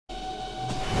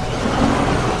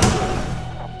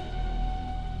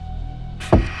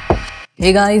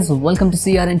Hey guys, welcome to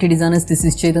CRNT Designers. This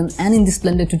is Chetan, and in this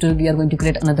splendid tutorial we are going to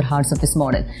create another hard surface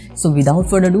model. So without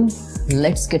further ado,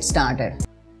 let's get started.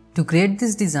 To create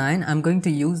this design, I'm going to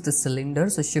use the cylinder.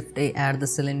 So Shift A, add the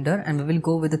cylinder, and we will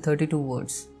go with the 32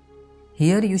 words.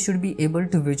 Here you should be able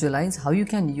to visualize how you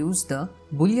can use the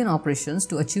Boolean operations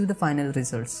to achieve the final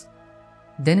results.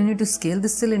 Then you need to scale the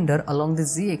cylinder along the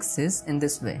z-axis in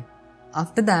this way.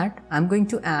 After that, I'm going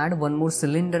to add one more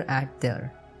cylinder at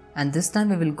there. And this time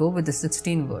we will go with the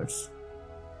 16 words.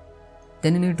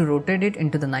 Then you need to rotate it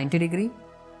into the 90 degree.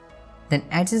 Then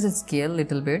adjust the scale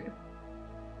little bit.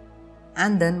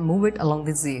 And then move it along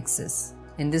the z-axis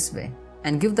in this way.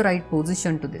 And give the right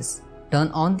position to this. Turn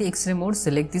on the X-ray mode,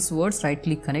 select these words, right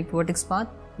click connect vertex path.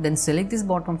 Then select these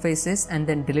bottom faces and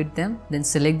then delete them. Then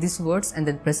select these words and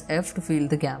then press F to fill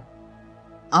the gap.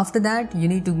 After that, you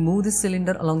need to move the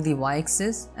cylinder along the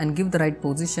y-axis and give the right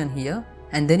position here.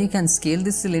 And then you can scale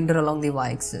this cylinder along the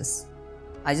y-axis.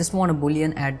 I just want a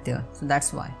boolean add there, so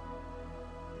that's why.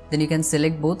 Then you can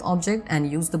select both object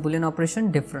and use the boolean operation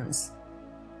difference.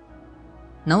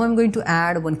 Now I'm going to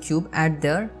add one cube add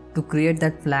there to create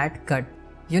that flat cut.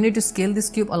 You need to scale this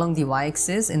cube along the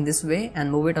y-axis in this way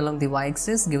and move it along the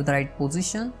y-axis, give the right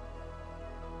position.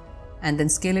 And then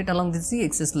scale it along the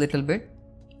z-axis little bit.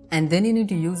 And then you need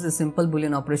to use the simple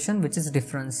boolean operation, which is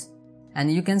difference. And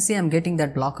you can see I'm getting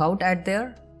that block out at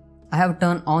there. I have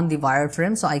turned on the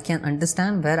wireframe so I can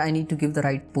understand where I need to give the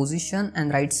right position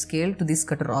and right scale to this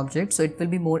cutter object, so it will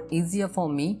be more easier for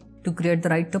me to create the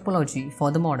right topology for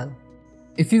the model.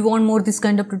 If you want more this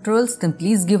kind of tutorials, then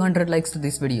please give 100 likes to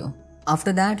this video.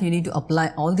 After that, you need to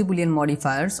apply all the boolean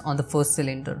modifiers on the first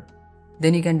cylinder.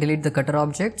 Then you can delete the cutter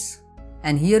objects,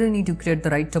 and here you need to create the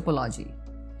right topology.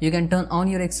 You can turn on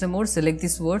your X-ray mode, select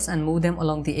these words and move them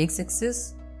along the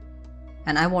x-axis.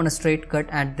 And I want a straight cut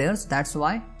at there, so that's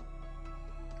why.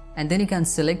 And then you can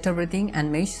select everything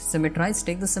and mesh, symmetrize,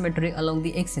 take the symmetry along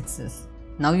the x-axis.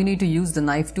 Now you need to use the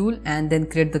knife tool and then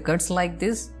create the cuts like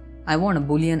this. I want a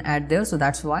boolean add there, so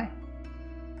that's why.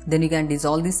 Then you can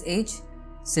dissolve this edge,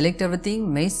 select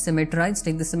everything, mesh, symmetrize,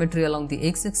 take the symmetry along the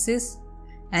x-axis.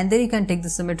 And then you can take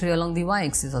the symmetry along the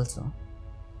y-axis also.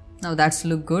 Now that's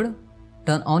look good.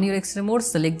 Turn on your X-ray mode,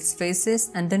 select these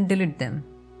faces and then delete them.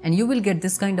 And you will get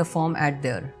this kind of form at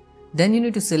there. Then you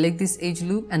need to select this edge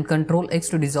loop and Ctrl X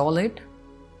to dissolve it.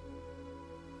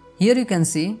 Here you can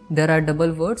see there are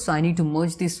double words, so I need to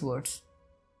merge these words.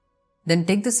 Then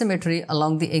take the symmetry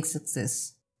along the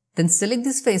x-axis. Then select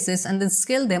these faces and then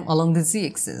scale them along the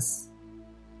z-axis.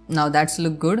 Now that's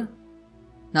look good.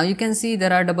 Now you can see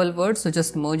there are double words, so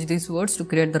just merge these words to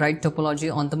create the right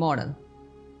topology on the model.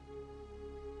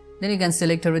 Then you can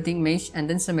select everything, mesh and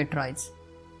then symmetrize.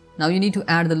 Now you need to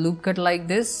add the loop cut like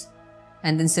this,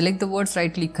 and then select the words,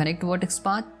 right click connect vertex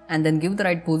path and then give the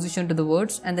right position to the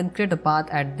words and then create a path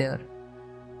at there.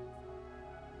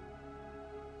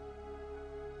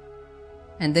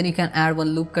 And then you can add one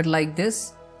loop cut like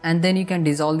this, and then you can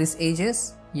dissolve these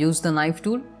edges, use the knife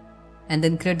tool and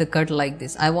then create the cut like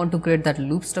this. I want to create that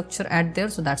loop structure at there,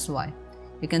 so that's why.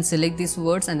 You can select these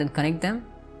words and then connect them.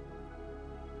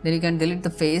 Then you can delete the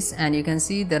face and you can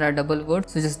see there are double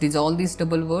words, so just dissolve these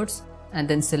double words and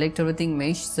then select everything,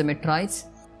 mesh, symmetrize.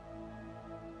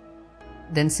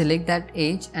 Then select that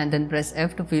edge and then press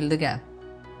F to fill the gap.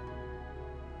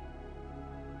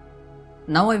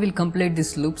 Now I will complete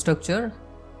this loop structure.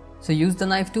 So use the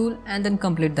knife tool and then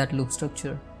complete that loop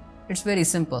structure. It's very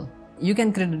simple. You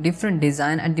can create a different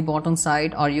design at the bottom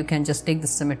side or you can just take the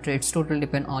symmetry, it's totally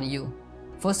depend on you.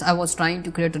 First I was trying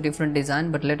to create a different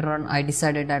design, but later on I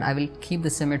decided that I will keep the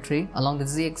symmetry along the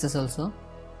z-axis also.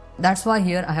 That's why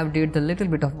here I have did the little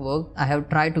bit of work. I have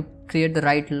tried to create the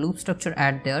right loop structure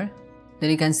at there.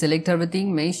 Then you can select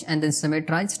everything, mesh and then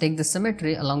symmetrize, take the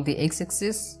symmetry along the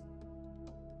x-axis.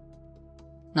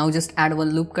 Now just add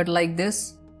one loop cut like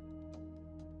this.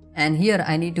 And here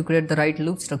I need to create the right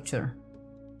loop structure.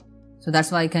 So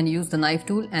that's why I can use the knife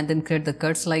tool and then create the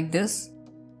cuts like this.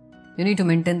 You need to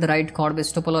maintain the right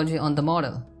chord-based topology on the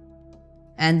model.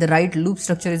 And the right loop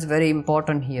structure is very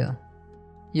important here.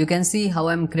 You can see how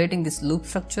I am creating these loop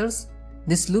structures.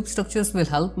 These loop structures will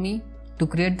help me to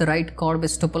create the right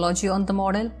chord-based topology on the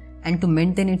model and to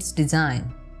maintain its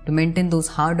design, to maintain those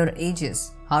harder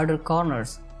edges, harder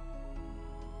corners.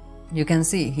 You can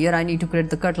see here I need to create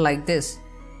the cut like this.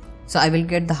 So I will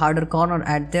get the harder corner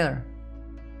at there.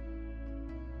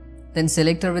 Then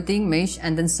select everything, mesh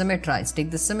and then symmetrize,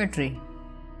 take the symmetry.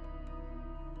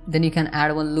 Then you can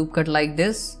add one loop cut like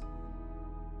this.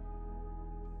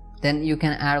 Then you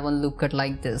can add one loop cut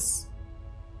like this.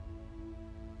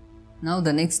 Now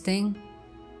the next thing,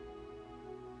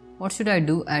 what should I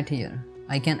do at here?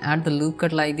 I can add the loop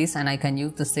cut like this, and I can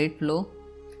use the set flow,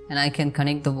 and I can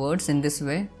connect the words in this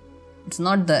way. It's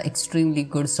not the extremely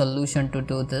good solution to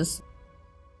do this.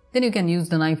 Then you can use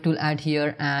the knife tool at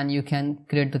here, and you can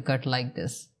create the cut like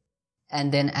this. And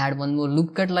then add one more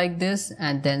loop cut like this,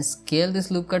 and then scale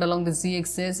this loop cut along the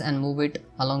z-axis and move it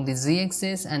along the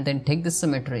z-axis, and then take the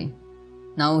symmetry.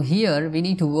 Now here we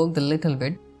need to work the little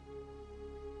bit.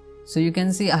 So you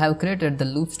can see I have created the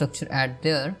loop structure at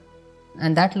there,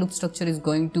 and that loop structure is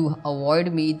going to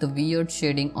avoid me the weird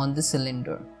shading on the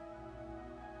cylinder.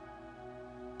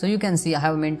 So you can see I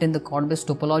have maintained the chord base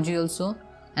topology also,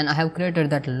 and I have created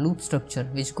that loop structure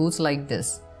which goes like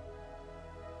this.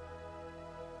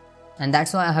 And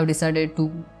that's why I have decided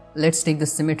to let's take the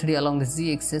symmetry along the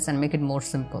z-axis and make it more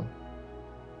simple.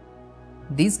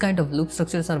 These kind of loop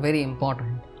structures are very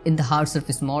important in the hard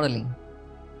surface modeling.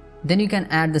 Then you can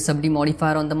add the subd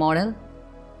modifier on the model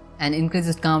and increase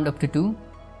its count up to 2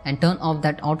 and turn off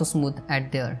that auto smooth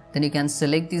at there. Then you can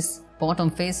select these bottom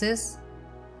faces.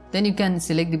 Then you can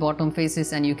select the bottom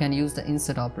faces and you can use the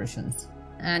insert operations.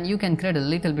 And you can create a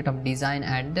little bit of design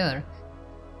at there.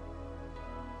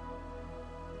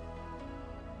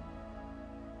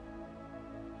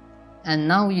 And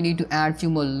now you need to add few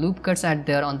more loop cuts at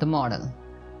there on the model.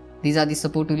 These are the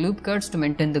supportive loop cuts to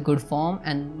maintain the good form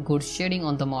and good shading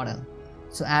on the model.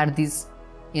 So add these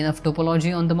enough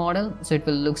topology on the model so it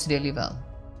will looks really well.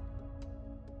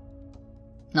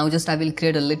 Now just I will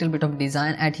create a little bit of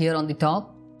design at here on the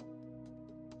top.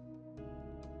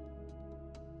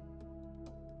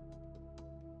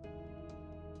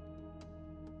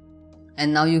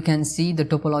 And now you can see the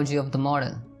topology of the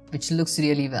model, which looks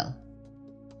really well.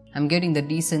 I'm getting the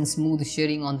decent smooth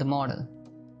shading on the model.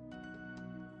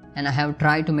 And I have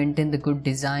tried to maintain the good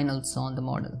design also on the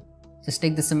model. Just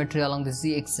take the symmetry along the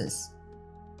z-axis.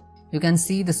 You can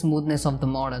see the smoothness of the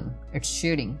model, its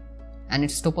shading, and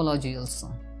its topology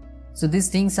also. So these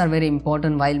things are very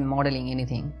important while modeling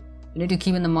anything. You need to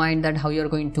keep in mind that how you are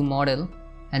going to model,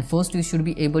 and first you should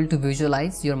be able to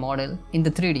visualize your model in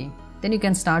the 3D. Then you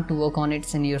can start to work on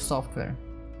it in your software.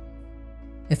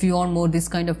 If you want more this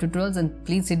kind of tutorials, then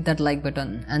please hit that like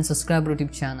button and subscribe to our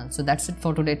YouTube channel. So that's it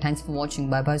for today. Thanks for watching.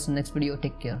 Bye bye. See you next video.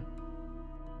 Take care.